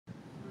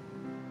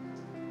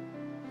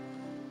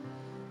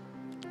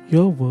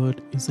Your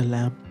word is a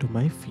lamp to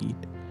my feet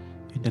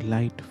and a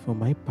light for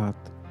my path.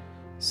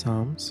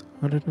 Psalms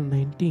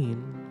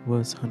 119,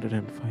 verse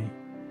 105.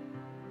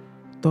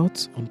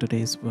 Thoughts on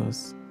today's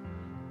verse.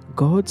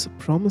 God's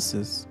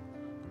promises,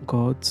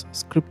 God's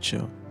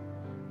scripture,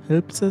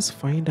 helps us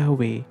find our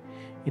way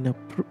in a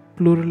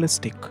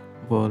pluralistic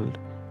world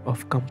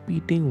of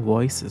competing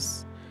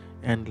voices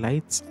and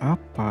lights our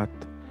path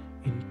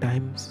in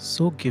times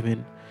so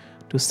given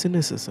to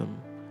cynicism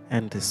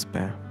and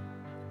despair.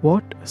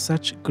 What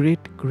such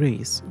great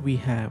grace we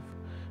have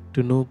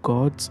to know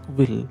God's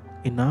will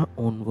in our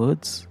own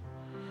words.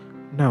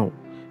 Now,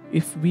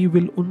 if we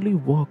will only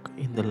walk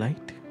in the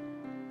light.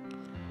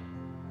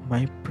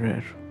 My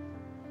prayer.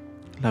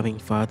 Loving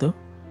Father,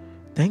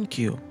 thank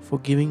you for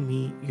giving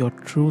me your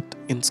truth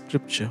in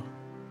Scripture.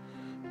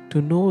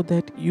 To know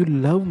that you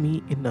love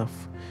me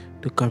enough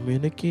to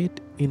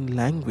communicate in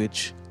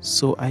language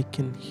so I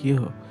can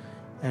hear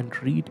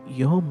and read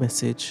your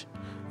message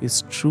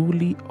is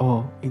truly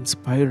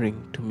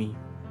awe-inspiring to me.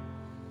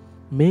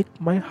 Make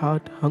my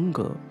heart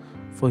hunger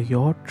for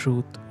your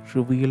truth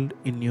revealed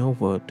in your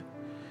word.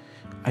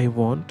 I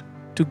want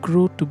to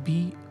grow to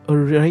be a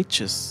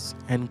righteous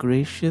and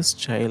gracious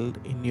child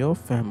in your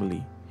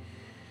family.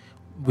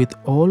 With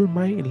all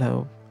my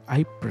love,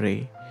 I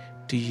pray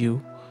to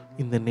you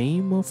in the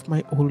name of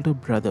my older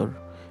brother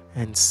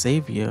and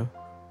Savior,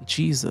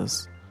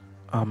 Jesus.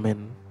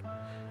 Amen.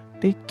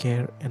 Take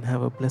care and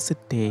have a blessed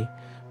day.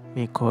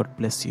 May God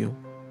bless you.